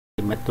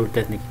មិត្តទូ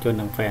ទៅនិកជន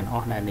និង fan អ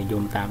ស់ដែលនិយ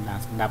មតាមដាន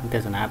ស្ដាប់ទ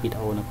ស្សនាវីដេ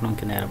អូនៅក្នុង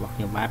channel របស់ខ្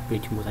ញុំបាទគឺ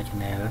ឈ្មោះថា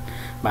channel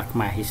បាទខ្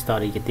មែរ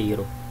History ជាទី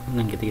រូប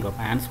និងជាទីរាប់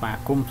អានស្វា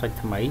គមន៍សាច់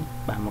ថ្មី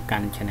បាទមកកា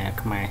ន់ channel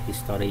ខ្មែរ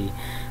History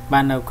បា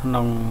ទនៅក្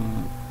នុង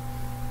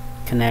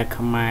channel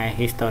ខ្មែរ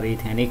History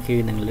ថ្ងៃនេះគឺ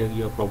នឹងលើក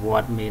យកប្រវ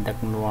ត្តិមេដឹក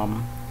នាំ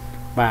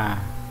បាទ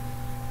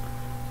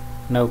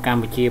នៅក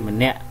ម្ពុជាម្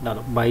នាក់ដ៏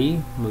ល្បី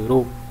មួយរូ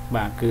ប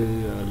បាទគឺ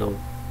លោក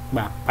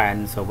បាទប៉ែន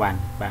សវណ្ណ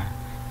បាទ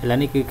ឥឡូវ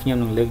នេះគឺខ្ញុំ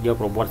នឹងលើកយក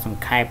ប្រវត្តិស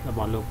ង្ខេបរប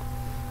ស់លោក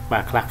បា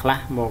ទខ្លះ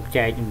មក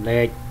ចែករំ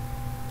លែក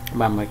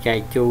បាទមកចែក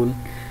ជូន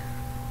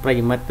ប្រិយ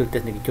មិត្តទ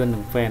ស្សនិកជននិ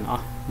ង fan អ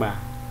ស់បាទ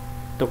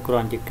ទុកគ្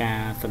រាន់ជាការ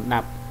សម្ដា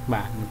ប់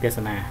បាទនិងទេស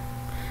នា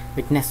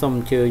ដូច្នេះសូម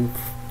អញ្ជើញ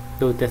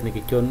ទូទស្សនិក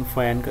ជន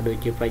fan ក៏ដូច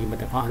ជាប្រិយមិត្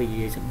តទាំងអស់រីក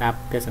រាយស្ដាប់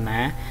ទេសនា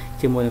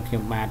ជាមួយនឹងខ្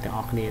ញុំបាទទាំងអ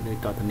ស់គ្នាដូច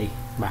តទៅនេះ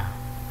បាទ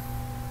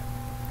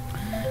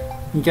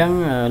អញ្ចឹង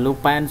លោក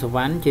ប៉ែនសវ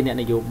ណ្ណជាអ្នក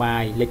នយោបា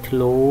យលេចធ្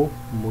លោ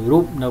មួយរូ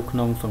បនៅក្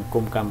នុងសង្គ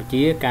មកម្ពុ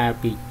ជាកាល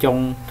ពីចុង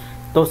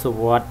ទស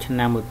វត្សរ៍ឆ្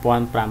នាំ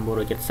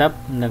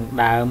 1970 និង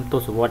ដើមទ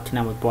សវត្សរ៍ឆ្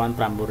នាំ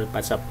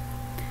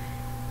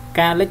 1980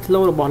 ការលេចធ្លោ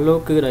របស់លោក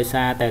គឺដោយ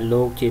សារតែ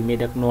លោកជាមេ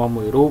ដឹកនាំ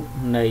មួយរូប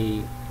នៃ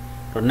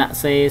រណ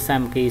សិរ្សសា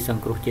មគ្គីស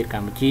ង្គ្រោះជាតិក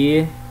ម្ពុជា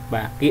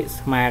បាទគៀក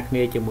ស្មើគ្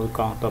នាជាមួយក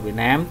ងទ័ពវៀត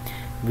ណាម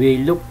វាយ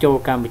លុកចូល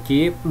កម្ពុ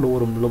ជាដួល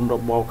រំលំរ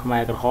បបខ្មែ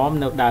រក្រហម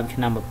នៅដើមឆ្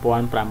នាំ 1979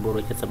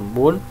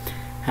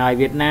 ហើយ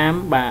វៀតណាម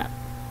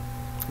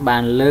បា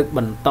នលើកប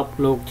ន្ទប់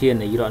លោកជា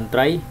នាយករដ្ឋមន្ត្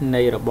រី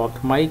នៃរបប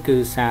ថ្មីគឺ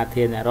សា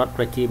ធារណរដ្ឋ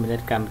ប្រជាមានិត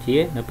កម្ពុជា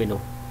នៅពេល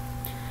នោះ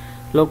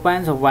លោកប៉ែន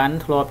សវណ្ណ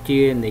ធ្លាប់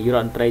ជានាយករ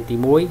ដ្ឋមន្ត្រីទី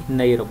1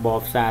នៃរប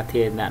បសា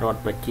ធារណរដ្ឋ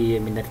ប្រជា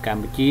មានិតក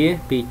ម្ពុជា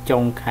ពីចុ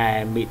ងខែ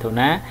មិថុ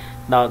នា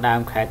ដល់ដើ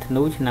មខែធ្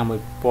នូឆ្នាំ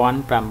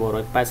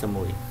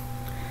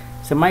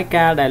 1981 សម័យ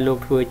កាលដែលលោក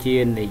ធ្វើជា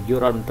នាយក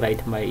រដ្ឋមន្ត្រី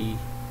ថ្មី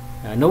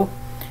នោះ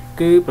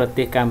គឺប្រ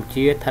ទេសកម្ពុ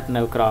ជាស្ថិត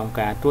នៅក្រោម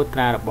ការត្រួតត្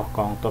រារបស់ក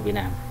ងទ័ពវៀត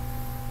ណាម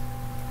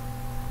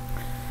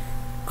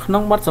ក្នុ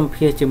ងបទសម្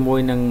ភាសន៍ជាមួយ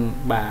នឹង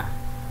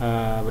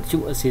វិទ្យុ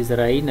អស៊ីសេ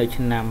រីនៅ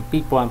ឆ្នាំ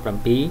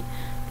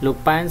 2007 លោក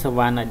ប៉ែនសវ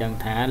ណ្ណបានដឹង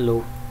ថាលោ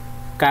ក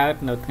កើត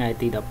នៅថ្ងៃ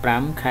ទី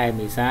 15 ខែ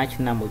មេសា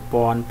ឆ្នាំ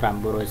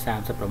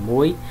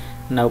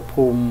 1936 នៅ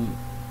ភូ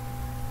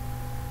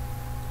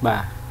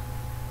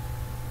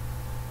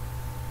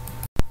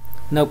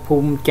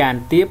មិចាន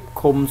ទៀប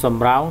ឃុំសំ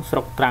រោងស្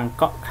រុកត្រាំង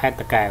កក់ខេត្ត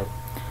តាកែវ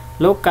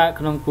លោកកើត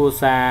ក្នុងគ្រួ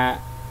សារ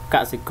ក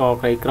សិករ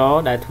ក្រីក្រ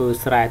ដែលធ្វើ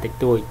ស្រែតិច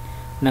តួច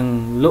និង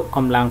លក់ក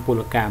ម្លាំងព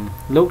លកម្ម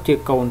លោកជា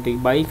កូនទី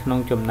3ក្នុង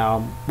ចំណោម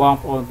បង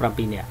ប្អូន 7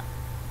 នាក់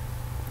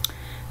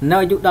នៅ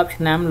អាយុ 10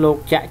 ឆ្នាំលោក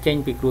ចាក់ចេញ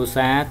ពីគ្រួ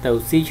សារទៅ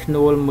ស៊ីឈ្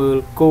នួលមើល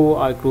គោ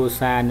ឲ្យគ្រួ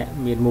សារអ្នក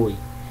មានមួយ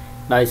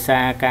ដោយសា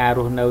រការរ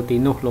ស់នៅទី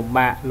នោះលំ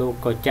បាកលោក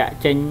ក៏ចាក់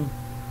ចេញ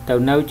ទៅ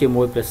នៅជា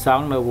មួយព្រះស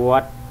ង្ឃនៅវ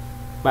ត្ត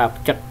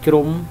ផ្ចឹកជ្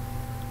រុំ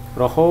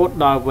រហូត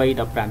ដល់វ័យ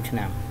 15 ឆ្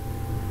នាំ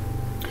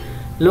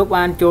លោក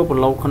បានចូលប្រ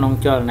ឡូកក្នុង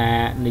ចលនា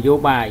នយោ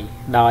បាយ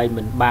ដោយ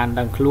មិនបាន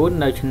ដឹងខ្លួន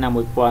នៅឆ្នាំ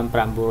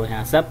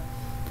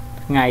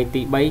 1950 ថ្ងៃ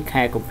ទី 3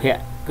 ខែកុម្ភៈ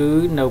គឺ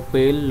នៅ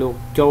ពេលលោក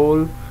ចូល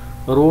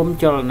រួម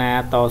ចលនា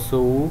ត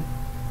ស៊ូ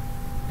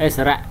អិស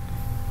រៈ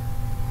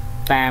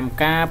តាម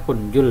ការព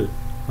ន្យល់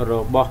រ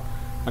បស់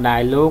ម្ដា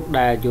យលោក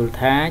ដែលយល់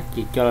ថា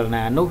ជាចល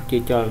នានោះជា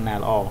ចលនា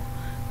ល្អ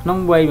ក្នុង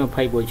វ័យ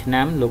 24 ឆ្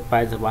នាំលោកប៉ែ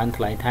នសវណ្ណ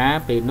ថ្លែងថា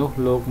ពេលនោះ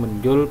លោកមិន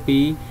យល់ពី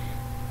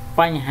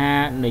បញ្ហា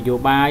នយោ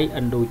បាយ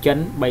ឥណ្ឌូចិន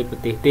3ប្រ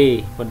ទេសទេ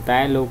ប៉ុន្តែ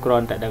លោកគ្រា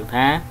ន់តែដឹង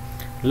ថា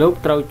លោក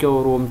ត្រូវចូល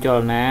រួមចល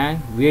នា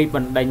វាយប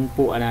ណ្ដេញ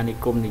ពួកអាណានិ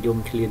គមនិយម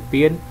ឈ្លាន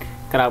ពាន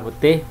ក្រៅប្រ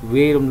ទេស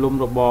វាយរំលំ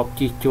របប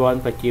ជិះជាន់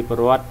ប្រជាពល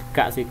រដ្ឋក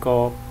សិក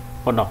រ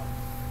ប៉ុណ្ណោះ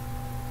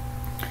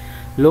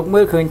លោក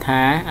មើលឃើញ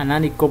ថាអាណា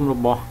និគមរ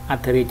បស់អ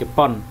ធិរាជជ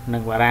ប៉ុននិ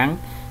ងបារាំង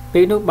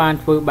ពេលនោះបាន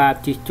ធ្វើបាប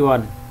ជិះជា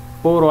ន់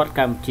ពលរដ្ឋ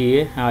កម្ពុជា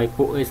ហើយ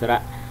ពួកអិស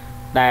រៈ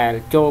ដែល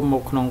ចូលម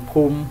កក្នុង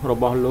ភូមិរ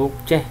បស់លោក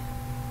ចេះ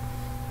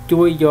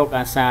ជួយយក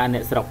អាសាអ្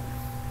នកស្រុក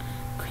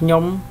ខ្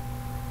ញុំ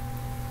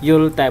យ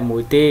ល់តែមួ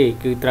យទេ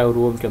គឺត្រូវ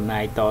រួមចំណែ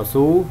កត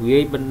ស៊ូវា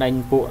យបណ្ដេញ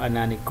ពួកអា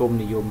ណានិគម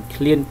និយម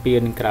ឈ្លានពា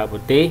នក្រៅប្រ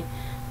ទេស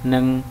និ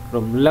ង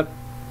រំ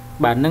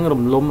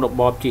លំរ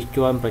បបជិះ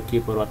ជាន់ប្រជា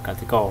ពលរដ្ឋក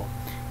សិករ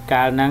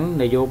កាលហ្នឹង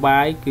នយោបា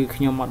យគឺ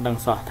ខ្ញុំអត់ដឹង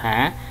សោះថា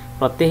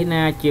ប្រទេស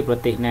ណាជាប្រ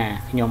ទេសណា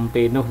ខ្ញុំ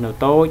ពេលនោះនៅ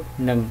តូច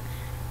និង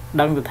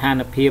ដឹងស្ថា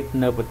នភាព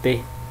នៅប្រទេស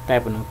តែ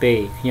ប៉ុណ្្នឹងទេ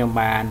ខ្ញុំ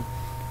បាន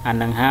អា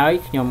នឹងហើយ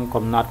ខ្ញុំ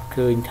កំណត់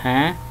ឃើញថា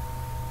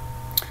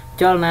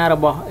ចលនារ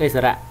បស់អិស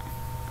រៈ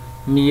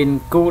មាន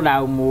គោលដៅ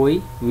មួយ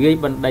វាយ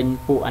បណ្ដេញ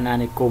ពួកអាណា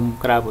និគម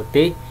ក្រៅប្រ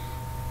ទេស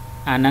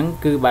អាហ្នឹង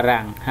គឺបា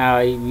រាំងហើ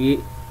យ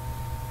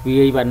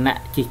វាយវណ្ណៈ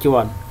ជិះជា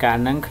ន់កាល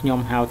ហ្នឹងខ្ញុំ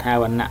ហៅថា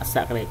វណ្ណៈស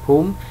ក្តិភូ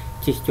មិ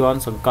ជិះជាន់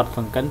សង្កត់ស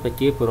ង្កិនប្រ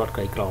ជាពលរដ្ឋ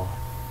ក្រីក្រ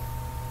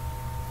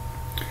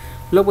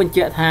លោកបញ្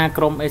ជាក់ថា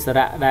ក្រុមអិស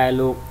រៈដែល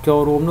លោកចូល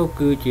រួមនោះ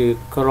គឺជា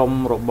ក្រុម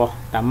របស់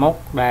តាមុក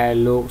ដែល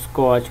លោកស្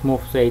គាល់ឈ្មោះ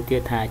ផ្សេងទៀ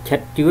តថាឆិត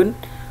ជឿន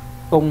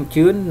អង្គ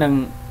ជឿននិង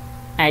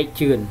ឯក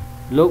ជឿន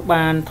លោក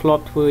បានធ្លា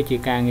ប់ធ្វើជា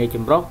ការងារច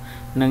ម្រុះ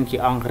និងជា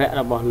អង្គរៈ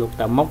របស់លោក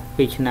តាមុក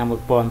ពីឆ្នាំ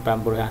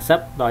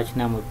 1950 ដល់ឆ្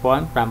នាំ 1953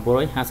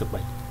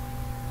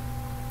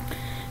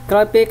 ក្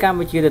រោយពេលកម្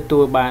ពុជាទទួ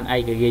លបានឯ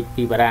ករាជ្យ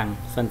ពីបារាំង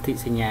សន្ធិ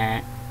សញ្ញា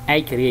ឯ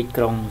ករាជ្យ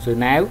ក្រុងហ្សឺ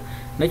ណែវ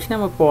នៅឆ្នាំ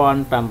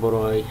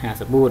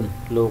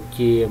1954លោក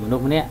ជាមនុ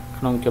ស្សម្នាក់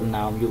ក្នុងចំ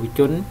ណោមយុវ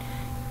ជន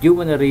យុវ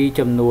នារី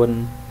ចំនួន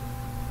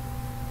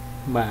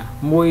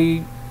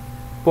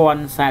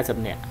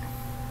1040នាក់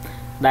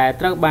ដែល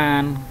ត្រូវបា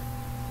ន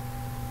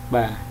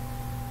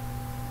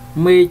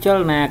មេចល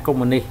នាកុម្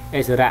មុយនីស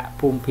ឥស្សរៈ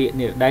ភូមិភាគ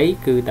និរដី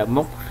គឺតា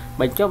មុខ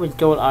បញ្ចុះបញ្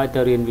ចូលឲ្យទៅ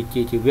រៀនវិជ្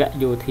ជាជីវៈ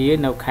យោធា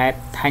នៅខេត្ត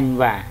ថាញ់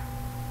វ៉ា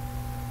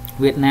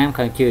វៀតណាម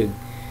ខាងជើង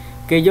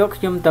គេយក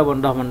ខ្ញុំទៅប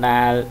ណ្ដុះបណ្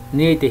ដាល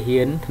នាយទាហា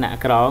នថ្នាក់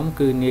ក្រោម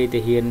គឺនាយទា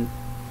ហាន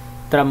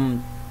ត្រឹម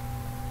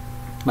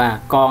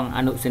កងអ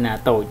នុសេនា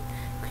តូច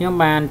ខ្ញុំ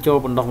បានចូល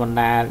បណ្ដុះបណ្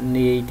ដាល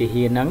នាយទា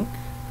ហានហ្នឹង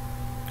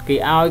គេ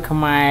ឲ្យខ្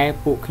មែរ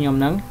ពួកខ្ញុំ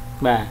ហ្នឹង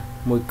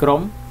មួយក្រុ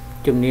ម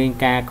ជំនាញ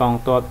ការកង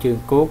ទ័ពជើង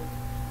គោក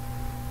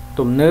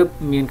ទំនើប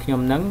មានខ្ញុំ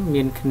ហ្នឹង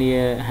មានគ្នា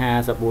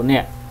54នា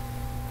ក់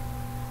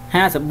ហ្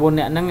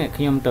នឹង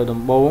ខ្ញុំទៅដំ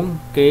បូង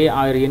គេ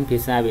ឲ្យរៀនភា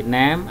សាវៀត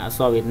ណាមអក្ស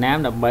រវៀតណាម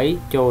ដើម្បី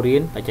ចូលរៀ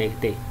នបច្ចេក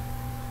ទេស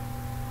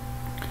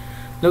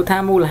លោកថា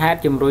មូលហេតុ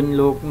ជំរុញ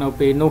លោកនៅ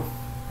ពេលនោះ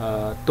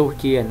ទោះ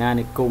ជាអាណា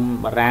និគម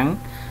បារាំង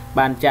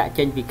បានចាក់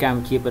ចេញពីកម្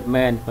ពុជាពិត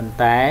មែនប៉ុន្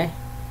តែ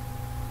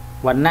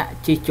វណ្ណៈ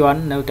ជិះជាន់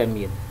នៅតែ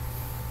មាន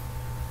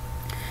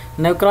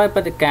នៅក្រោយព្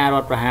រឹត្តិការណ៍រ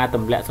ដ្ឋប្រហារទ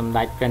ម្លាក់សម្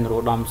ដេចព្រះនរោ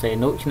ត្តមសីហ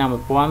នុឆ្នាំ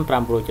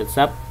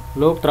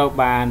1970លោកត្រូវ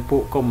បានពួ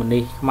កកុម្មុយនី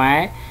សខ្មែរ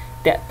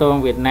តាក់ទង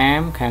វៀតណា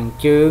មខាង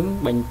ជើង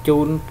បញ្ជូ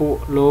នពួក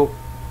លោក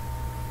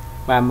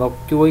មក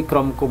ជួយក្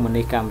រុមកុម្មុយ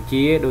នីសកម្ពុ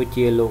ជាដូច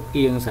ជាលោក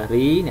អៀងសា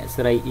រីអ្នក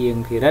ស្រីអៀង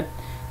ធីរិត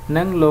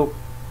និងលោក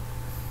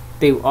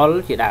ទីវអុល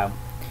ជាដើម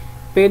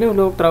ពេលនោះ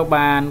លោកត្រូវ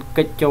បាន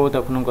កិច្ចចូលទៅ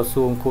ក្នុងក្រ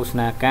សួងឃោស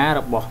នាការ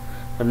របស់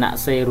រណ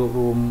សិរ្សរួប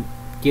រวม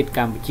ជាតិក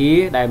ម្ពុជា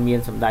ដែលមាន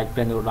សម្ដេចព្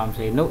រះនរោត្តម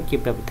សីហនុជា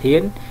ប្រធា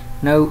ន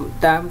នៅ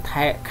តាម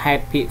ខេ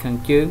ត្តភាគខាង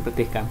ជើងប្រ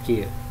ទេសកម្ពុជា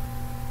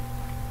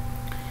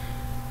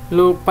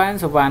លោកប៉ែន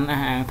សវណ្ណ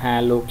អះអាងថា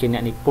លោកជាអ្ន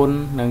កនិពន្ធ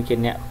និងជា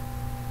អ្នក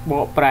ប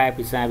កប្រែ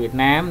ភាសាវៀត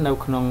ណាមនៅ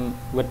ក្នុង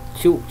វិទ្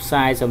យុផ្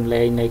សាយសំ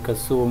ឡេងនៃក្រ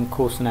សួង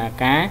ឃោសនា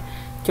ការ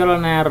ចល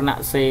នារណ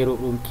សិរ្សរួប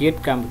រวมជាតិ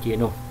កម្ពុជា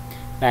នោះ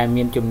ដែល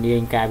មានជំនាញ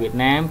ការវៀត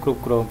ណាមគ្រ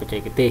ប់គ្រងបច្ចេ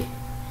កទេស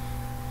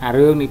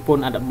រឿងនិពន្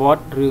ធអត្ថបទ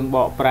រឿងប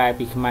កប្រែ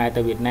ពីខ្មែរ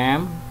ទៅវៀតណាម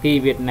ពី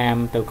វៀតណាម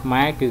ទៅខ្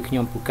មែរគឺខ្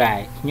ញុំពូកែ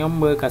ខ្ញុំ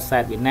មើលកាសែ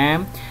តវៀតណាម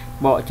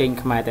បកចេញ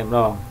ខ្មែរតែម្ដ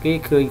ងគេ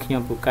ឃើញខ្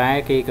ញុំពូកែ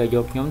គេក៏យ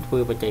កខ្ញុំធ្វើ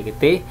បច្ចេក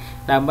ទេស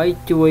ដើម្បី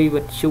ជួយ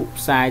វិទ្យុ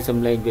ផ្សាយសំ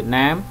ឡេងវៀត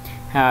ណាម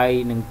ហើយ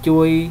នឹង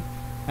ជួយ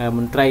ម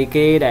ន្ត្រី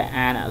គេដែល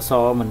អានអក្ស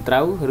រមិនត្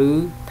រូវឬ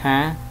ថា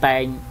តែ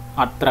ង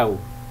អត់ត្រូវ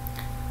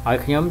ឲ្យ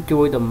ខ្ញុំជួ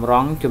យតម្រ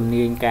ង់ជំ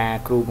នាញការ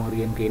គ្រូបង្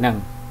រៀនគេហ្នឹង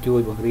ជួយ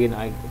បង្រៀន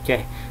ឲ្យចេះ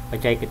ប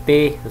ច្ចេកទេ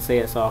សសរសេរ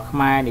អក្សរខ្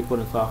មែរនិពន្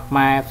ធអក្សរខ្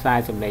មែរផ្សាយ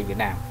សំឡេងវៀត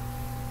ណាម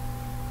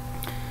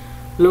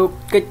លោក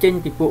កិច្ចចេញ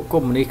ពីពួកកុ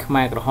ម្មុយនីសខ្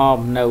មែរក្រហម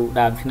នៅ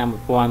ដើមឆ្នាំ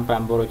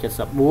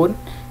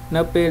1974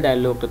នៅពេលដែល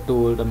លោកទទួ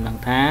លដំណឹង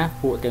ថា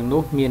ពួកទាំង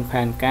នោះមាន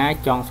ផែនការ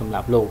ចង់សម្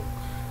លាប់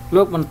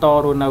លោកបន្ត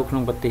រស់នៅក្នុ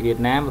ងប្រទេសវៀត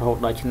ណាមរហូត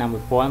ដល់ឆ្នាំ1979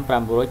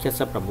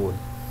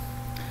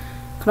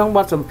ក្នុងប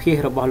ទសម្ភាស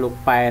ន៍របស់លោក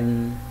ប៉ែន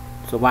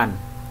សវណ្ណ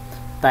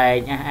តែង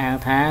អះអាង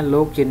ថា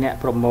លោកជាអ្នក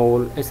ប្រមូល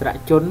ឥស្សរ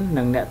ជន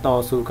និងអ្នកត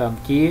ស៊ូកម្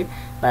ពុជា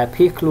ដែល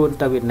ភៀសខ្លួន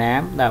ទៅវៀតណា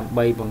មដើម្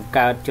បីបង្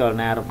កើតចល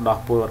នារំដោះ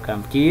ពលរដ្ឋក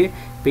ម្ពុជា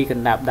ពីក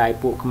ណ្ដាប់ដៃ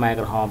ពួកខ្មែរ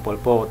ក្រហមប៉ុល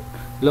ពត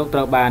លោកត្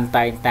រូវបាន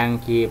តែងតាំង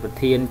ជាប្រ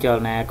ធានចល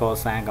នាក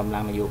សាងកម្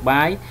លាំងនយោ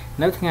បាយ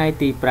នៅថ្ងៃ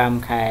ទី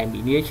5ខែមី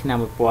នាឆ្នាំ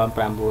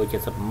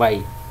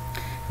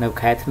1978នៅ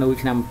ខែធ្នូ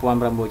ឆ្នាំ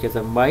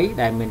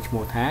1978ដែលមានឈ្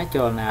មោះថាច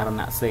លនារ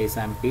ណសិរ្ស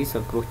សាមគ្គីស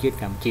ង្គ្រោះជាតិ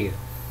កម្ពុជា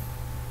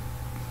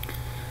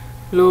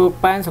លោក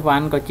ប៉ែនសវ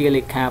ណ្ណក៏ជា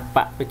លេខាប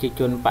កប្រជា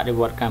ជនបដិ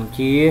វត្តកម្ពុ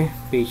ជា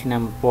ពីឆ្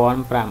នាំ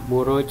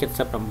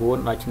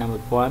1979ដល់ឆ្នាំ1981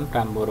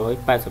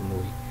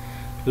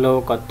លោក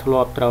ក៏ធ្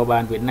លាប់ត្រូវបា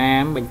នវៀតណា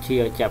មបញ្ជា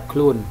ឲ្យចាប់ខ្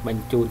លួនប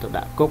ញ្ជូនទៅ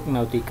ដាក់គុក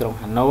នៅទីក្រុង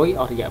ហាណូយ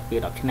អស់រយៈពេល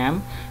10ឆ្នាំ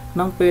ក្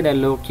នុងពេលដែល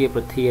លោកជា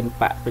ប្រធាន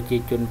បកប្រជា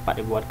ជនប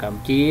ដិវត្តកម្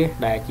ពុជា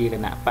ដែលជាគ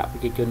ណៈបកប្រ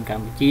ជាជនក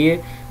ម្ពុជា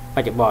ប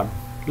ច្ចុប្បន្ន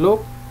លោក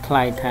ថ្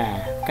លែងថា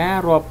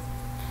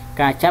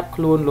ការចាប់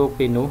ខ្លួនលោក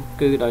ពេលនោះ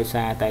គឺដោយ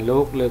សារតែលោ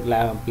កលើក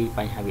ឡើងអំពីប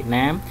ញ្ហាវៀត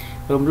ណាម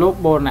រំលោភ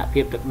បូរណ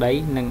ភាពទឹកដី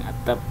និងអ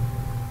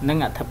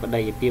ធិបតេ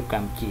យ្យភាពក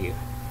ម្ពុជា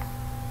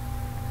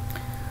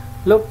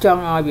លោកច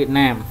ង់ឲ្យវៀត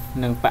ណាម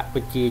និងបកប្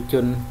រជាជ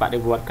នបដិ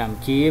វត្តកម្ពុ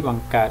ជាប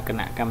ង្កើតគ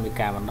ណៈកម្ម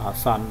ការបណ្ដោះអា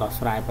សន្នដោះ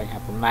ស្រាយបញ្ហា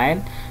ព្រំដែន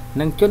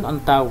និងជនអ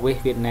ន្តោប្រវេស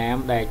ន៍វៀតណាម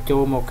ដែលចូ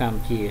លមកកម្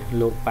ពុជា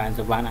លោកប៉ែន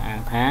សវណ្ណអាង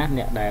ថា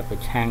អ្នកដែលប្រ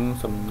ឆាំង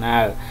សំណើ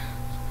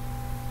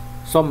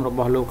សុំរប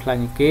ស់លោកខ្លា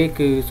ញ់គេ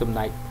គឺសម្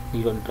ដេចនា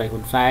យរដ្ឋមន្ត្រីហ៊ុ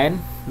នសែន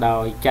ដោ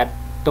យចាត់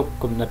ទុក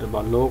គំនិតរប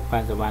ស់លោកប៉ែ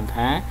នសវណ្ណ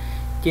ថា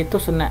ជាទ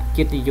ស្សនៈ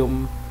ជាតិនិយម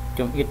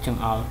ចង្អៀតច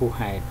ង្អល់ហួស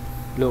ហេតុ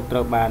លោកត្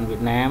រូវបានវៀ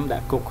តណាមដា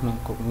ក់គុកក្នុង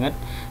គុកងឹត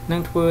និ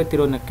ងធ្វើទា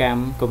រុណកម្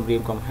មគំរា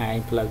មកំហែង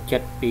ផ្លូវចិ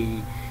ត្តពី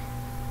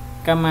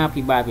កម្មា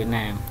ភិបាលវៀត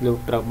ណាមលោក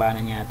ត្រូវបាន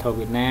អាជ្ញាធរ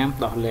វៀតណាម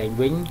ដោះលែង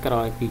វិញក្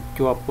រោយពី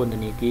ជាប់ពន្ធ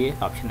នាគារ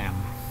10ឆ្នាំ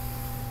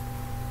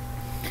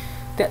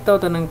តើតើ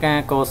ទៅនឹងការ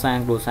កសាង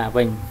គ្រួសារ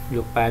វិញ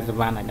លោកប៉ែនស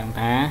វណ្ណឲ្យដឹង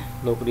ថា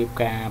លោករៀប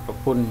ការប្រ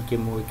ពន្ធជា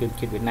មួយជន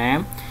ជាតិវៀតណាម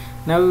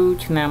នៅ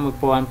ឆ្នាំ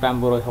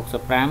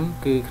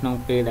1965គឺក្នុង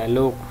ពេលដែល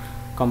លោក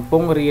កំពុ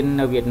ងរៀន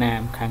នៅវៀតណា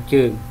មខាង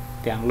ជើង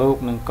ទាំងលោក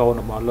និងកូន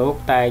របស់លោក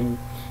តែង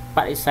ប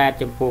ដិសេធ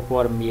ចំពោះព័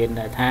ត៌មាន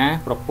ដែលថា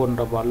ប្រពន្ធ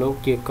របស់លោក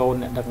ជាកូន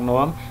អ្នកដឹក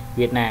នាំ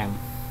វៀតណាម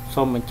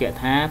សូមបញ្ជាក់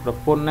ថាប្រ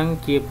ពន្ធនឹង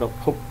ជាប្រ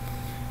ភព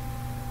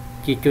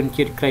ជាជន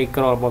ជាតិក្រី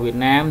ក្ររបស់វៀត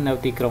ណាមនៅ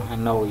ទីក្រុងហា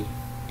ណូយ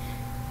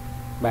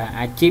បាទ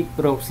អាជីព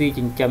រកស៊ី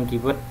ចិញ្ចឹមជី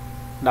វិត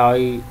ដោយ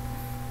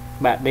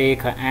បាដេ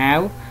ខោអាវ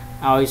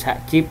ឲ្យសហ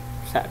ជីព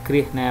សហគ្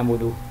រាសណាមួយ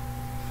នោះ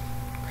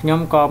ខ្ញុំ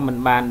ក៏មិន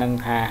បានដឹង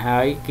ថាហើ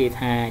យគេ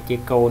ថាជា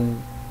កូន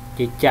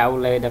ជាចៅ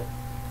លេដឹក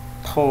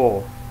ធរ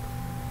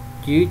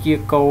ជា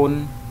កូន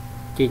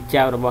ជា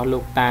ចៅរបស់លោ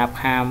កតា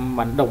ផាមប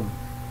ណ្ដុំ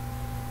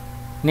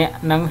អ្នក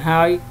នឹង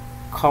ហើយ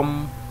ខំ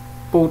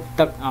ពូត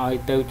ទឹកឲ្យ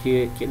ទៅ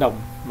ជាដុំ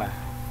បាទ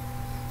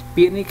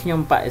ពាក្យនេះខ្ញុំ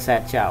បដិសេ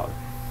ធចោល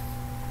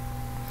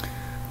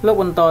លោក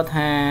បន្ត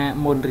ថា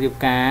មុនរៀប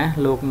ការ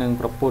លោកនិង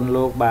ប្រពន្ធ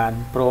លោកបាន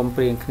ព្រម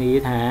ព្រៀងគ្នា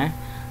ថា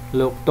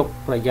លោកទុក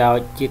ប្រយោជ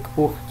ន៍ជាតិខ្ព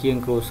ស់ជាង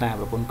គ្រួសារ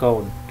ប្រពន្ធកូ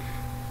ន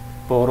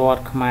ពលរដ្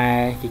ឋខ្មែរ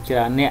ជាច្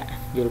រើនអ្នក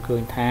យល់ឃើ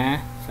ញថា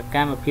សក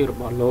ម្មភាពរ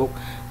បស់លោក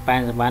ប៉ែ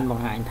នសវណ្ណប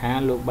ង្ហាញថា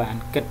លោកបាន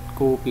គិត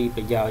គូរពី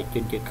ប្រយោជន៍ជ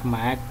នជាតិខ្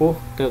មែរខ្ពស់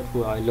ទើបធ្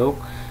វើឲ្យលោក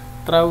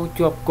ត្រូវ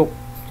ជាប់គុក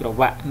ច្រ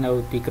វាក់នៅ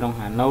ទីក្រុង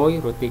ហាណូយ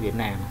ប្រទេសវៀត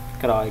ណាម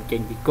ក្រោយចេ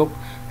ញពីគុក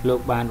លោក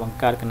បានបង្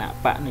កើតគណៈ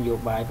បកនយោ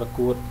បាយប្រ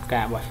កួត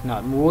ការបោះឆ្នោ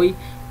តមួយ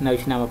នៅ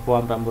ឆ្នាំ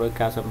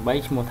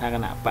1993ឈ្មោះថាគ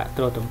ណៈបក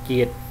ត្រួតត្រង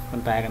ជាតិប៉ុ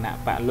ន្តែគណៈ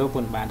បកលោក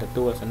មិនបានទ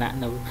ទួលអាសនៈ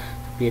នៅស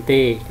ភា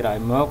ទេក្រោយ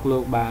មកលោ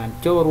កបាន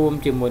ចូលរួម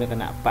ជាមួយនឹងគ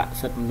ណៈបក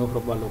សិទ្ធិមនុស្សរ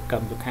បស់លោកកឹ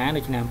មសុខា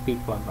នៅឆ្នាំ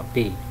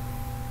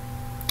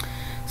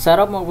2007ស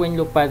រុបមកវិញ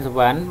លោកប៉ែនសវ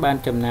ណ្ណបាន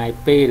ចំណាយ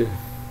ពេល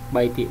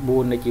3ពី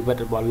4នៃជីវិត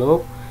របស់លោក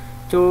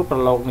ចូលប្រ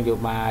ឡូកនយោ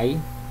បាយ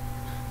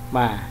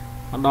បាទ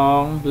ម្ដ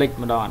ងលិច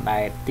ម្ដងអណ្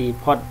ដែតទី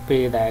ផុតពេ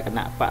លដែលគ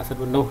ណៈបកសិទ្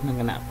ធិមនុស្សនិង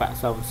គណៈបក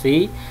សំស៊ី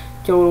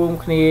ចូលរួម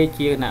គ្នា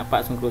ជាគណៈប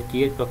កសង្គ្រោះ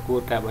ជាតិប្រកួត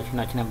ការបោះឆ្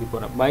នោតឆ្នាំ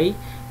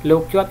2013លោ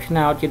កជាប់ឆ្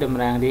នោតជាតំ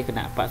ណាងរាស្ត្រគ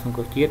ណៈបកសង្គ្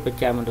រោះជាតិប្រ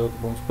ចាំមណ្ឌលកំ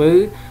ពង់ស្ពឺរ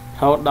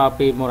ហូតដល់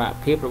ពេលមរណ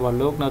ភាពរបស់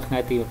លោកនៅថ្ងៃ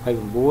ទី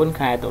29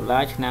ខែតុលា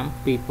ឆ្នាំ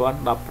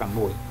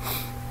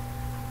2016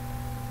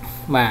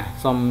បាទ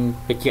សូម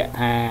បញ្ជាក់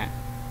ថា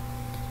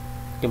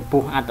ចំ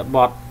ពោះអត្ថប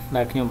ទ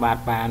ដែលខ្ញុំ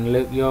បាន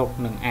លើកយក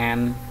និងអាន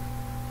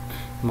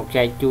មក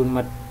ចែកជូន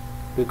មិត្ត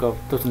ឬក៏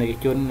ទស្សនិក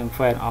ជននិង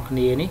fan អស់គ្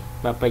នានេះ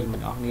បាទប្រិយមិ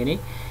ត្តអស់គ្នានេះ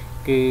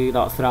គឺដ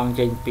កស្រង់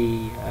ចេញពី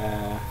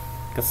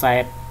កាសែ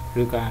ត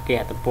ឬក៏គេ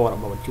អត្ថពររ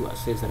បស់វិទ្យុអ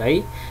សេរីសេរី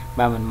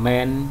បាទមិនមែ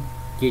ន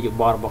ជាយោ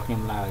បល់របស់ខ្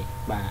ញុំឡើយ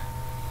បាទ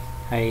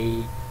ហើយ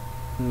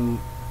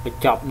ប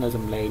ញ្ចប់នៅស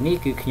ម្លេងនេះ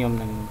គឺខ្ញុំ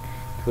នឹង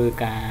ធ្វើ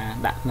ការ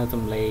ដាក់នៅស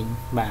ម្លេង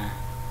បាទ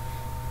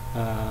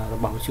រ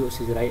បស់វិទ្យុអ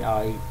សេរីសេរី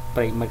ឲ្យ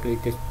ប្រិយមិត្តឬ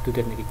ទស្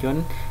សនិកជន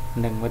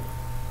និងមិត្ត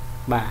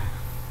បាទ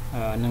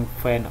នឹង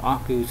fan អ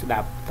ស់គឺស្ដា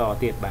ប់ត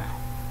ទៀតបាទ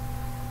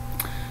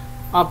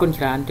អរគុណ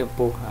ច្រើនចំ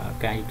ពោះ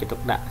ការយកចិត្តទុ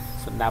កដាក់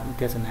ស្ដាប់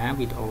ទស្សនា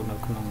វីដេអូនៅ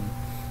ក្នុង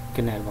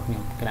channel របស់ខ្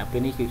ញុំគណៈពេល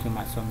នេះគឺខ្ញុំ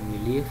បាទសូមជម្រា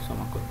បលាសូម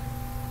អរគុណ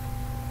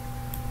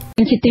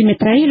ជាទីមេ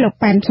ត្រីលោក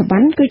ប៉ែនសវ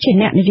ណ្ណគឺជា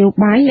អ្នកនយោ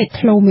បាយលេច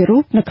ធ្លោមួយរូ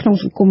បនៅក្នុង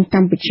សង្គមក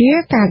ម្ពុជា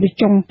កាលពី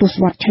ចុងទស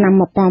វត្សរ៍ឆ្នាំ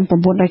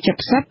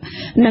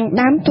1970និង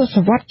ដើមទស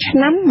វត្សរ៍ឆ្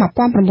នាំ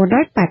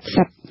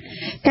1980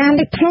ការ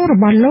លេចធ្លោរ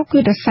បស់លោកគឺ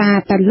ដោយសារ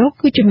តែលោក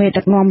គឺជាមេ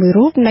ដឹកនាំមួយ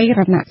រូបនៃ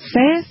រណ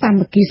សិរ្សសា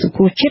មគ្គីសង្គ្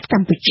រោះជាតិក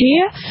ម្ពុជា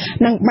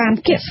និងបាន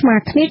គៀកស្មារ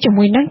គ្នាជា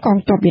មួយនឹងកង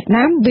ទ័ពវៀត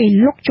ណាមវាយ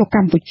លុកចូលក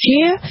ម្ពុជា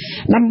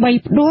ដើម្បី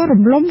ផ្ដួល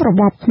រំលំរ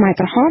បបខ្មែរ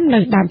ក្រហមនៅ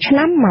ដើមឆ្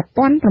នាំ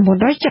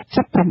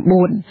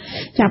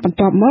1979ចាបន្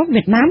ទាប់មក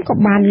វៀតណាមក៏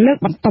បានលើក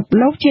បន្ទប់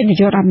លោកជានា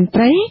យករដ្ឋមន្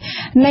ត្រី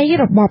នៃ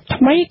របប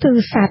ថ្មីគឺ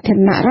សាធារ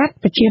ណរដ្ឋ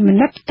ប្រជាមា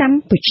និតក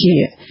ម្ពុជា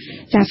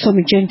ចាសូម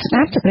អញ្ជើញស្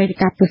ដាប់សេចក្តីរាយ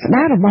ការណ៍ពិស្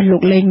ដាររបស់លោ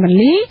កលេងម៉ា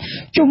លី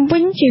ជុំវិ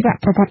ញជីវ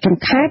ប្រវត្តិស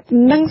ង្ខេប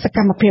និងសក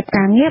ម្មភាព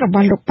ការងាររប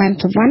ស់លោកប៉ែន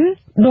សវណ្ណ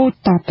ដូច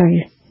តទៅ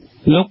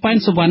លោកប៉ែន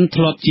សវណ្ណ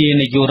ធ្លាប់ជា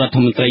នាយករដ្ឋ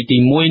មន្ត្រីទី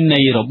1នៃ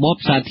របប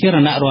សាធារ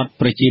ណរដ្ឋ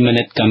ប្រជាមា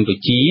និតកម្ពុ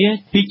ជា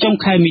ពីចុង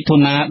ខែមិថុ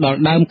នាដល់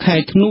ដើមខែ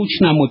ធ្នូ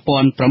ឆ្នាំ1981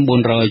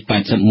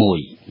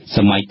ស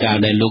ម័យកាល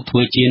ដែលលោកធ្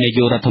វើជានាយ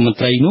ករដ្ឋមន្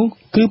ត្រីនោះ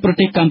គឺប្រ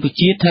ទេសកម្ពុ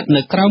ជាស្ថិត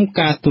នៅក្រោម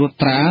ការត្រួត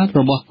ត្រារ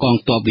បស់កង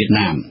ទ័ពវៀត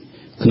ណាម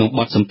ក្នុងប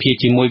ទសម្ភាសន៍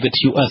ជាមួយវិទ្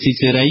យុអស៊ី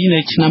សេរីនៅ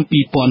ឆ្នាំ2007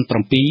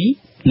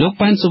លោក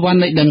ប៉ែនសវណ្ណ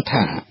បានដឹង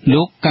ថា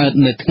លោកកើត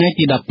នៅថ្ងៃ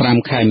ទី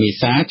15ខែមេ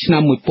សាឆ្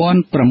នាំ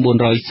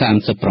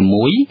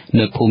1936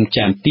នៅភូមិ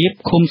ចានទៀប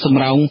ឃុំសំ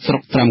រោងស្រុ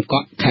កត្រាំក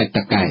ក់ខេត្ត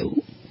តាកែវ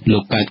លោ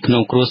កកើតក្នុ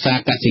ងគ្រួសារ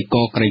កសិក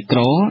រក្រីក្រ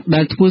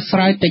ដែលធ្វើស្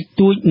រែតិច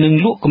តួចនិង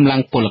លក់កម្លាំ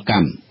ងពលក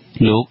ម្ម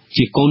លោក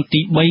ជាកូនទី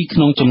3ក្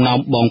នុងចំណោម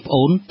បងប្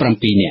អូន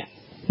7នាក់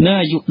នៅ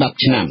អាយុ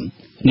10ឆ្នាំ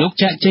លោក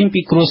ចាក់ចេញ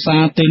ពីគ្រួសា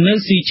រទៅនៅ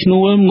ស៊ីឈ្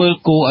នួលមើល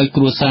គោឲ្យ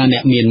គ្រួសារអ្ន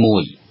កមានមួ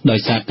យដោយ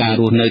សារការ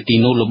រស់នៅទី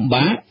នោះលំ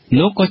បាក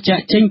លោកក៏ចា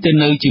ក់ចេញទៅ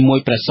នៅជាមួយ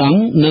ព្រះសង្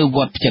ឃនៅវ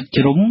ត្តផ្ចិត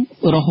ជ្រុំ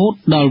រហូត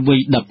ដល់វ័យ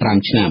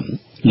15ឆ្នាំ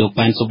លោក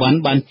ប៉ែនសវណ្ណ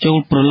បានចូល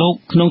ប្រឡូក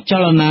ក្នុងច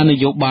លនាន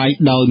យោបាយ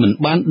ដោយមិន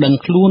បានដឹង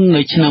ខ្លួន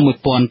នៅឆ្នាំ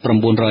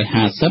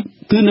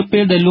1950គឺនៅពេ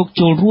លដែលលោក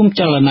ចូលរួម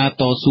ចលនា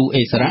តស៊ូ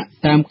អិសរៈ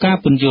តាមការ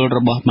ពន្យល់រ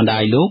បស់ម្ដា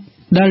យលោក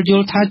ដែលយ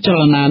ល់ថាច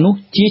លនានោះ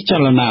ជាច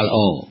លនាល្អ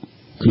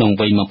ក្នុង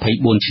វ័យ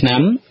24ឆ្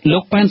នាំលោ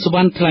កប៉ែនសវ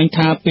ណ្ណថ្លែង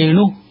ថាពេល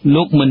នោះ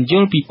លោកមិនយ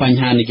ល់ពីបញ្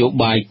ហានយោ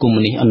បាយកុម្មុ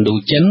យនីសឥណ្ឌូ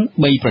ចិន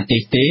3ប្រទេ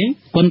សទេ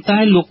ប៉ុន្តែ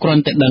លោកគ្រា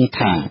ន់តែដឹង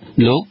ថា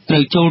លោកត្រូ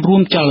វចូលរួ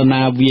មចល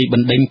នាវាយប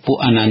ណ្ដេញពួក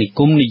អាណានិគ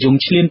មនិយម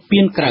ឈ្លានពា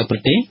នក្រៅប្រ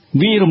ទេស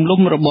វាយរំលំ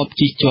របប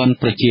ជិះជាន់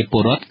ប្រជាព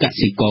លរដ្ឋក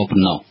សិករប៉ុ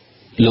ណ្ណោះ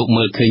លោក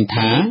មើលឃើញ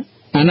ថា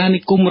អាណានិ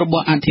គមរប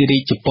ស់អធិរា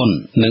ជជប៉ុន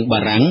និងបា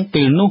រាំង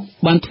ពេលនោះ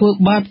បានធ្វើ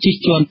បាបជិះ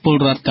ជាន់ពល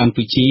រដ្ឋកម្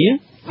ពុជា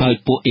ហើយ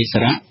ពួកឥស្ស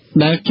រៈ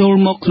ដែលចូល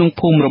មកក្នុង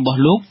ភូមិរបស់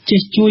លោក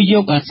ចេះជួយយ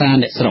កអាសា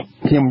អ្នកស្រុក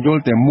ខ្ញុំយ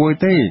ល់តែមួយ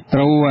ទេត្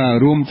រូវ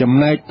រួមចំ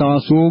ណែកត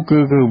ស៊ូគឺ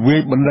វា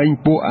យបណ្ដេញ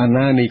ពួកអា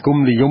ណានិគម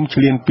និយម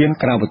ឈ្លានពាន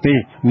ក្រៅប្រទេស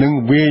និង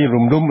វាយ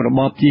រំលំរប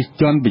បជិះ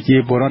ជាន់ប្រជា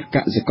ពលរដ្ឋក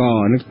សិករ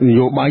នេះន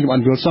យោបាយខ្ញុំអ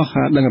ត់យល់សោះ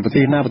ដឹងប្រ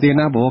ទេសណាព្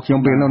រោះខ្ញុំ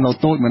ពេលនៅ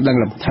តូចមិនដឹង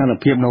ស្ថាន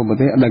ភាពនៅប្រ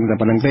ទេសដឹងតែ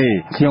ប៉ុណ្្នឹងទេ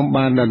ខ្ញុំ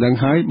បានដឹង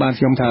ហើយបាន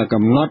ខ្ញុំថា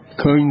កំណត់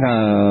ឃើញថា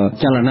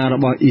ចលនារ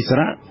បស់អ៊ីស្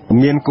រាអែល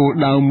មានគោល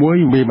ដៅមួយ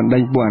វាបណ្ដេ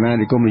ញពួកអាណា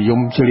និគមនិយម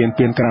ឈ្លាន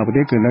ពានក្រៅប្រ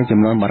ទេសគឺនៅចំ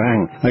នួនបារាំង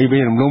ហើយវា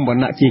រំលំវ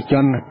ណ្ណៈជិះជា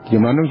ន់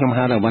ចំនួននោះខ្ញុំ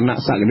ហៅថាវណ្ណៈ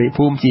សក្តិ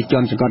ភូមិជិះជា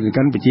ន់សង្កត់សង្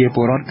កិនប្រជាព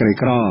លរដ្ឋក្រី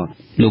ក្រ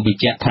លោកប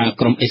ញ្ជាក់ថា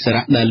ក្រុមឥស្ស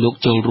រៈដែលលោក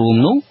ចូលរួម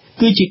នោះ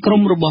គឺជាក្រុ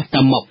មរបស់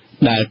តាម៉ុក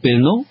ដែលពេល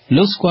នោះ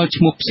លោកស្គាល់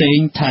ឈ្មោះផ្សេង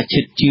ថា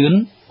ឈិតជឿន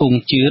អ៊ុង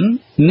ជឿន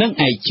និង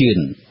ឯកជឿន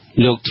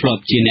លោកធ្លា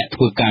ប់ជាអ្នកធ្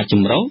វើការច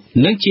ម្រុះ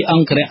និងជាអ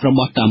ង្គរៈរប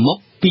ស់តាម៉ុក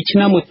ពីឆ្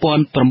នាំ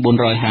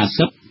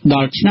1950ដ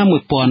ល់ឆ្នាំ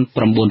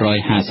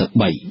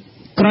1953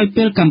ក្រោយ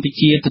ពេលកម្ពុ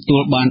ជាទទួ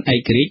លបានឯ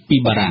ករាជ្យពី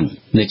បារាំង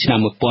នៅឆ្នាំ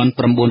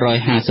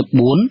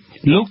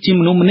1954លោកជា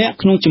មនុស្សម្នាក់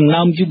ក្នុងចំ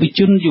ណោមយុវជ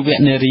នយុវ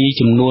នារី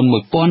ចំនួន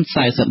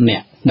1040នា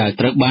ក់ដែល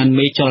ត្រូវបាន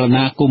មេចល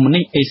នាកុម្មុយ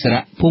នីសឥស្ស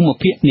រៈភូមិ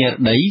ភាគនិរ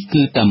តី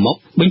គឺតាម៉ុក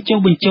បញ្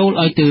ចូល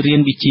ឲ្យទៅរៀន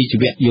វិជ្ជាជី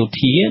វៈយោ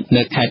ធា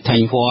នៅខេត្តថៃ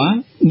ហួរ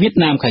វៀត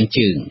ណាមខាង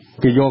ជើង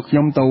គេយកខ្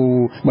ញុំទៅ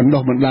បណ្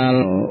ដុះបណ្ដាល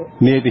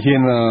នាយទាហាន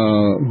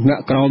អ្នក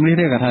ក្រមនេះ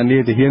ទេគេថានា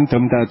យទាហានត្រឹ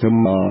ម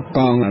ក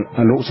ង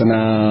អនុស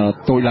នា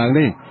តូចឡើង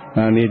ទេ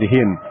នាយទា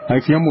ហានហើយ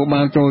ខ្ញុំមក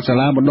បានចូលសា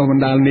លាបណ្ដុះប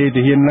ណ្ដាលនាយ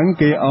ទាហានហ្នឹង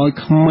គេឲ្យ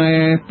ខ្មែរ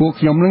ពួក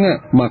ខ្ញុំហ្នឹង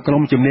មកក្រុ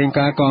មជំនាញ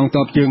ការកង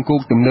ទ័ពជើងគោក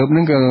ទំនើបហ្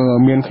នឹងក៏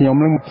មានខ្ញុំ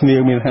ហ្នឹងគ្នា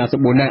មាន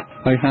54នាក់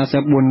ហើយ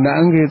54នាក់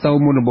គេទៅ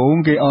មុនដំបូង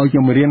គេឲ្យខ្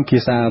ញុំរៀនភា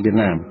សាវៀត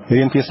ណាមហើយ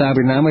រៀនអក្សរ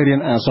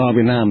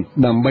វៀតណាម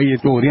ដើម្បី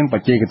ចូលរៀនប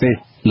ច្ចេកទេស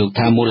លោក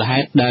ថាមូលហេ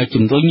តុដែល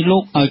ជំរុញលោ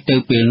កឲ្យទៅ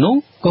ពេលនោះ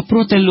ក៏ព្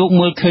រោះតែលោក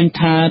មើលឃើញ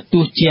ថា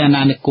ទោះជាអា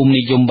ណានិគម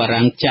និយមបា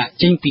រាំងចាក់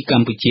ចេញពីក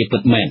ម្ពុជាពិ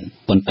តមែន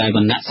ប៉ុន្តែវ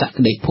ណ្ណៈស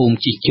ក្តិភូមិ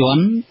ជិះជា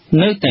ន់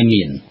នៅតែ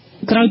មាន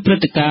ក្រោយព្រឹ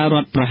ត្តិការណ៍រ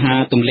ដ្ឋប្រហារ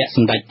ទម្លាក់ស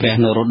ម្ដេចព្រះ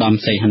នរោត្តម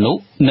សីហនុ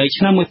នៅ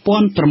ឆ្នាំ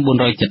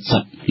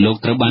1970លោក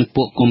ត្រូវបាន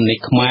ពួកកុម្មុយនីស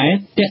ខ្មែរ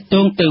តាក់ទ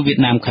ងទៅវៀត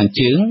ណាមខាង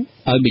ជើង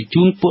ឲ្យបញ្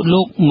ជូនពួក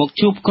លោកមក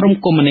ជួបក្រុម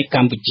កុម្មុយនីសក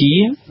ម្ពុជា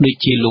ដូច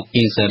ជាលោក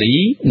អៀងសារី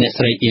អ្នក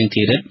ស្រីអៀង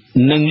ធីរិត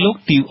និងលោក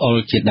ទីវអុល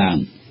ជាដើម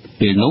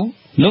ពេលនោះ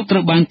លោកត្រូ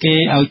វបានគេ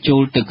ឲ្យចូ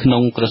លទៅក្នុ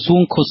ងក្រសួ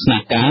ងឃោសនា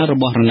ការរ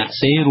បស់រណ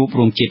សិរ្សរួបរ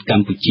วมជាតិក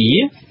ម្ពុជា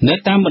នៅ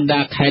តាមបណ្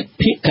ដាខេត្ត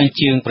ភាគខាង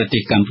ជើងប្រទេ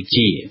សកម្ពុ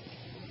ជា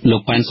លោ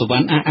កប៉ែនសវ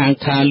ណ្ណអះអាង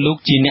ថាលោក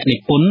ជាអ្នកនិ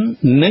ពន្ធ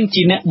និង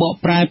ជាអ្នកបក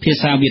ប្រែភា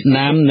សាវៀត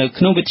ណាមនៅ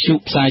ក្នុងវិទ្យុ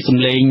ផ្សាយស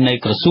ម្លេងនៃ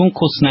ក្រសួង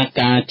ឃោសនា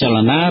ការចល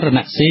នារណ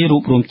សិរ្សរួ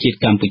បរวมជាតិ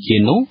កម្ពុជា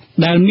នោះ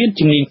ដែលមាន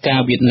ជំនាញកា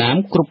រវៀតណាម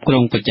គ្រប់គ្រ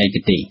ងបច្ចេក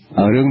ទេស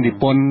រឿងនិ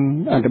ពន្ធ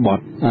អត្ថបទ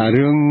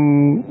រឿង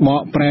ប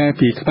កប្រែ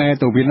ពីខ្មែរ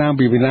ទៅវៀតណាម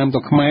ពីវៀតណាមទៅ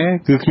ខ្មែរ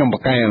គឺខ្ញុំប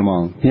កកែហ្ម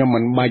ងខ្ញុំមិ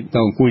នបាច់ទៅ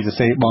អង្គុយសរ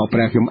សេរបកប្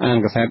រែខ្ញុំអាន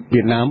កសែត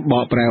វៀតណាមប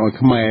កប្រែឲ្យ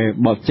ខ្មែរ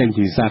បកចេញ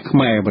ពីភាសាខ្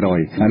មែរបរយ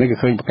អានេះគឺ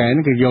ឃើញបកកែ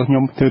នេះគឺយកខ្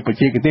ញុំធ្វើបច្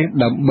ចេកទេស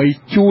ដើម្បី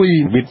ជួយ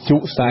វិទ្យុ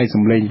ផ្សាយស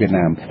ម្លេងវៀត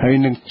ណាមហើយ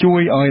នឹងជួ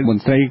យឲ្យម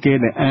ន្ត្រីគេ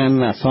ដែលអាន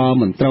អក្សរ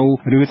មិនត្រូវ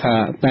ឬថា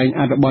តែង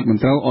អត្ថបទមិន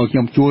ត្រូវឲ្យខ្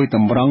ញុំជួយត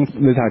ម្រង់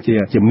ឬថាជា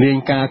ជំនាញ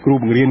ការគ្រូ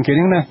បង្រៀនគេហ្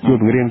នឹងណាជួយ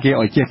បង្រៀនគេ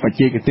ឲ្យចេះបច្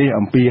ចេកទេស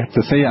អំពីស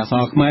រសេរអក្ស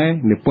រខ្មែរ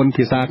និពន្ធ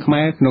ភាសាខ្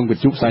មែរក្នុងវិ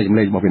ទ្យុផ្សាយសម្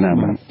លេងរបស់វៀតណាម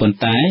ប៉ុន្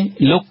តែ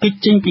លោកគេច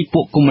ចេញពី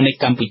ពួកកុម្មុយនីស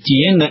កម្ពុជា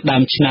នៅដើ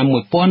មឆ្នាំ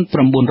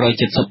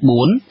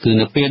1974គឺ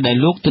នៅពេលដែល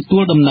លោកទទួ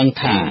លដំណឹង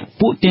ថា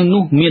ពួកទាំង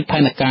នោះមានផែ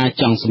នការ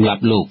ចង់សម្លា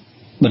ប់លោក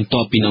បន្ទា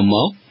ប់ពីនោះម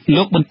ក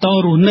លោកបន្ត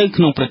រស់នៅ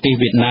ក្នុងប្រទេស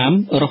វៀតណាម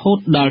រហូត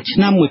ដល់ឆ្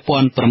នាំ1979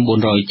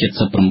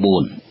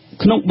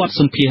ក្នុងបទ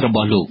សម្ភាសន៍រប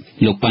ស់លោ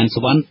កប៉ែនស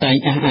វណ្ណតែង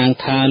អះអាង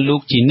ថាលោ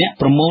កជាអ្នក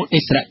ប្រមូលឥ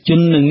ស្សរជន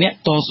និងអ្នក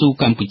តស៊ូ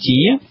កម្ពុជា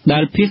ដែ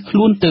លភៀសខ្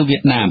លួនទៅវៀ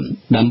តណាម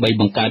ដើម្បី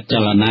បង្កើតច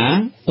លនា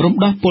រំ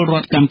ដោះពលរ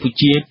ដ្ឋកម្ពុ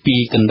ជាពី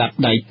កណ្ដាប់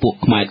ដៃពួក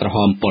ខ្មែរក្រហ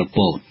មប៉ុលព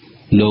ត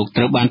លោក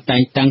ត្រូវបានតែ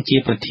ងតាំងជា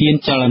ប្រធាន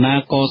ចលនា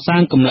កសា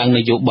ងកម្លាំងន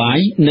យោបាយ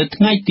នៅ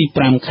ថ្ងៃទី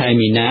5ខែ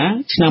មីនា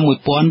ឆ្នាំ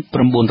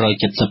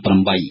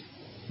1978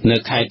នៅ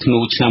ខែធ្នូ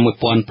ឆ្នាំ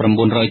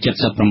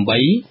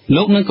1978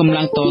លោកនិងកម្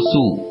លាំងត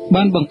ស៊ូ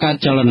បានបង្កើត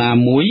ចលនា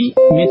មួយ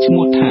មានឈ្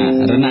មោះថា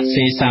រណ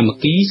សិរ្សសាម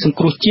គ្គីសង្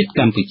គ្រោះជាតិ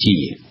កម្ពុជា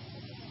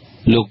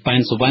លោកប៉ែន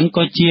សវណ្ណ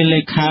ក៏ជាលេ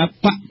ខាប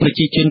កប្រ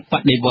ជាជនប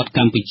ដិវត្តន៍ក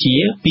ម្ពុជា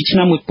ពីឆ្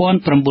នាំ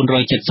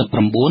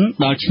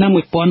1979ដល់ឆ្នាំ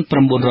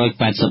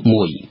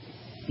1981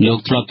លោក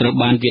ធ្លាប់ត្រូវ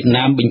បានវៀត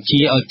ណាមបញ្ជា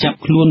ឲ្យចាប់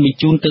ខ្លួនបញ្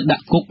ជូនទៅដា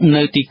ក់គុក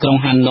នៅទីក្រុង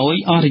ហាណូយ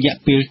អស់រយៈ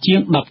ពេលជាង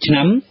10ឆ្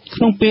នាំក្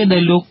នុងពេលដែ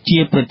លលោកជា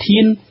ប្រធា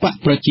នបក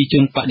ប្រជាជ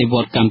នបដិវ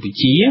ត្តន៍កម្ពុ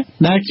ជា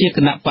ដែលជាគ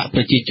ណៈបកប្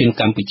រជាជន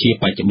កម្ពុជា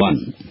បច្ចុប្បន្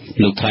ន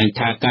លោកថ្លែង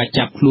ថាការ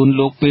ចាប់ខ្លួន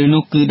លោកពេល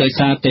នោះគឺដោយ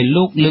សារតែ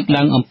លោកលើក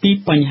ឡើងអំពី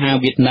បញ្ហា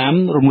វៀតណាម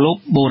រំលោភ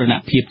បូរណ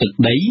ភាពទឹក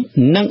ដី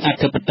និងអ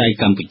ធិបតេយ្យ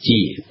កម្ពុជា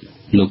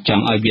លោកច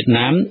ង់ឲ្យវៀត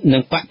ណាមនិ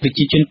ងបកប្រ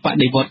ជាជនប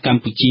ដិវត្តន៍ក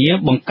ម្ពុជា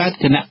បង្កើត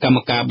គណៈកម្ម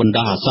ការបណ្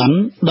ដោះអាសន្ន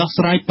ដោះ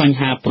ស្រាយបញ្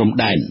ហាព្រំ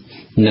ដែន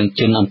និង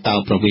ជនអន្តោ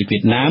ប្រវេសន៍វៀ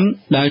តណាម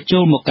ដែលចូ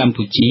លមកកម្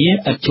ពុជា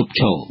ឥតឈប់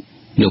ឈរ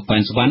លោកប៉ែ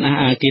នសវណ្ណអះ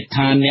អាងទៀត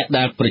ថាអ្នក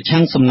ដែលប្រឆាំ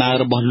ងសំណើ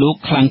របស់លោក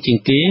ខ្លាំងជាង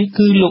គេ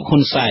គឺលោកហ៊ុ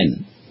នសែន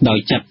ដោយ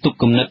ចាត់ទុក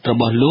គំនិតរ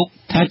បស់លោក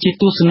ថាជា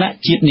ទស្សនៈ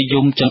ជាតិនិយ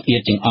មចង្អៀ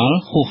តចង្អល់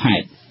ហួសហេ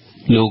តុ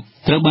លោក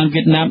ត្រូវបាន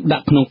វៀតណាមដា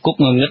ក់ក្នុងគុក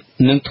ងងឹត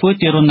និងធ្វើ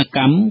ទារុណក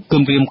ម្ម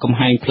គំរាមកំ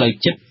ហែងផ្លូវ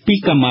ចិត្តពី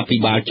កម្មាភិ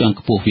បាលជាន់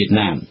ខ្ពស់វៀត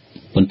ណាម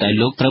ប៉ុន្តែ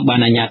លោកត្រូវបាន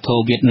អាជ្ញាធរ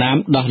វៀតណាម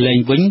ដោះលែង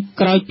វិញ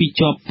ក្រោយពី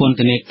ជាប់ពន្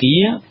ធនាគា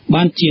រ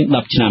បានជាង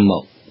10ឆ្នាំម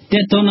កទា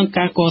ក់ទងនឹង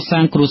ការកសា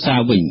ងគ្រួសារ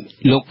វិញ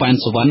លោកប៉ែន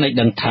សវណ្ណបាន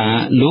ដឹងថា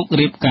លោក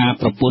រៀបការ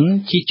ប្រពន្ធ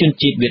ជាជន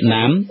ជាតិវៀត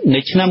ណាមនៅ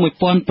ឆ្នាំ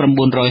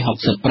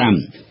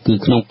1965គឺ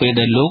ក្នុងពេល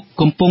ដែលលោក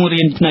កំពុង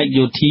រៀនផ្នែក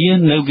យោធា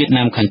នៅវៀត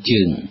ណាមខាង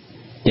ជើង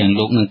ទាំង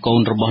លោកនិងកូន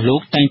របស់លោ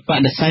កតែងប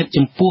ដិសេធ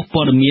ចំពោះ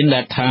ព័ត៌មាន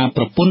ដែលថា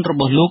ប្រពន្ធរ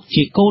បស់លោក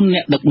ជាកូនអ្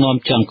នកដឹកនាំ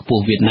ជាន់ខ្ព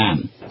ស់វៀតណាម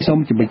សូម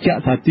ជម្រាប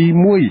ថាទី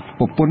1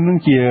ប្រពន្ធនឹង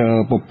ជា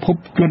ប្រភព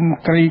ជន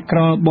ក្រីក្រ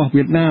របស់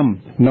វៀតណាម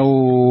នៅ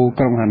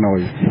ក្រុងហាណូយ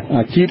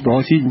អាជីពរក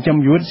ស៊ីចិញ្ចឹម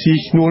ជីវិតស៊ី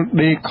ឈ្នួល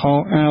ដេកខោ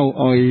អាវ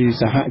ឲ្យ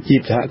សហជី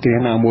ពសហគ្រាស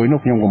ណាមួយនោះ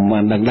ខ្ញុំក៏មិ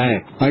នដឹងដែរ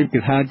ហើយគេ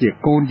ថាជា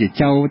កូនជា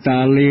ចៅតា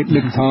លេ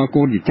ដឹងថា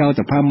កូនជាចៅ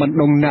តាផាមិន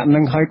ដងអ្នកនឹ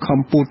ងឲ្យខំ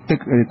ពូតទឹក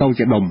ទៅ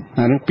ជាដុំ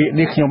អានឹងពាក្យ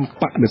នេះខ្ញុំ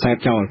បដិសេធ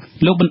ចោល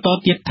លោកបន្ត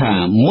ទៀតថា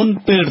មុន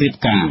ពេលរៀប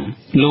ការ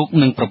លោក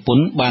និងប្រព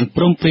ន្ធបាន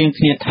ព្រមព្រៀង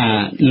គ្នាថា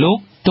លោក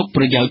ទុក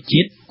ប្រយោជន៍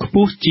ជាតិខ្ព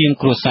ស់ជាង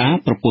គ្រួសារ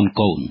ប្រពន្ធ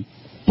កូន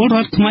ពលរ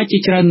ដ្ឋខ្មែរជា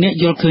ច្រើនអ្នក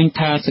យល់ឃើញ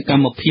ថាសក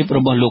ម្មភាពរ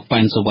បស់លោកប៉ែ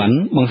នសវណ្ណ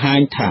បង្ហា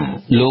ញថា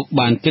លោក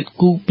បានគិត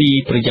គូរពី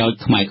ប្រយោជន៍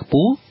ខ្មែរខ្ព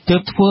ស់ទើ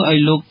បធ្វើឲ្យ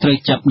លោកត្រូវ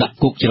ចាប់ដាក់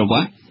គុកច្រ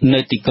វាក់នៅ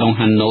ទីក្រុង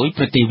ហាណូយ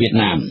ប្រទេសវៀត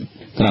ណាម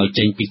ក្រោយ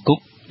ចេញពីគុក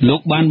លោ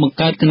កបានបង្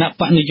កើតគណៈ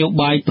បកនយោ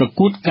បាយប្រ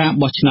កួតការ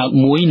បោះឆ្នោត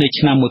មួយនៅ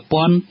ឆ្នាំ1998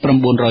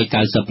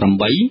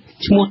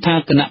ឈ្មោះថា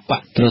គណៈបក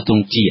ត្រទ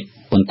ង់ជាតិ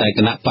ប៉ុន្តែគ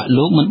ណៈបក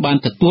លោកមិនបាន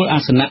ទទួលអា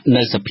សនៈ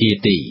នៅសភា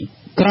ទេ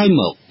ក្រោយ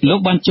មកលោក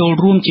បានចូល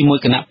រួមជាមួយ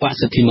គណៈបក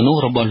សិទ្ធិមនុស្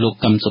សរបស់លោក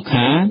កឹមសុ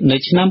ខានៅ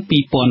ឆ្នាំ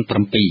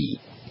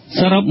2007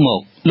សរុបមក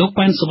លោក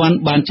ប៉ែនសវណ្ណ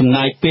បានចំ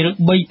ណាយពេល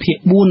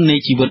3/4នៃ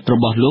ជីវិតរ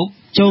បស់លោក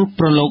ចូល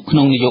ប្រឡូកក្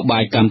នុងនយោបា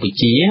យកម្ពុ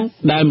ជា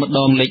ដែលម្ដ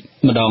ងលិច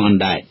ម្ដងអ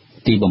ណ្ដែត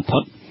ទីបំផុ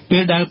តពេ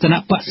លដែលគណៈ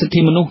បកសិទ្ធិ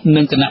មនុស្ស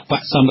និងគណៈប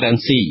កសំរង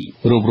ស៊ី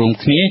រួមរំ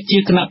គ្នាជា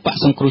គណៈបក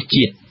សង្គ្រោះ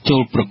ជាតិចូ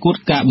លប្រកួត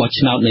ការបោះ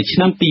ឆ្នោតនៅឆ្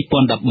នាំ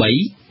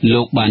2013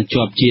លោកបាន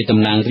ជាប់ជាតំ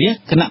ណាងរាស្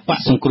ត្រគណៈបក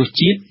សង្គ្រោះ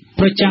ជាតិ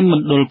ប្រចាំម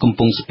ណ្ឌលកំ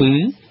ពង់ស្ពឺ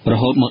រ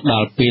ហូតមកដ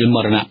ល់ពេលម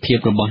រណភាព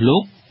របស់លោ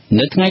ក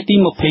នៅថ្ងៃទី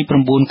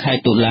29ខែ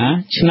តុលា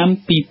ឆ្នាំ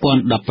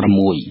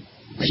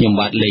2016ខ្ញុំ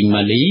បាទលេង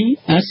ម៉ាលី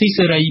អាស៊ី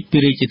សេរីពី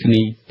រាជធា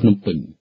នីភ្នំពេញ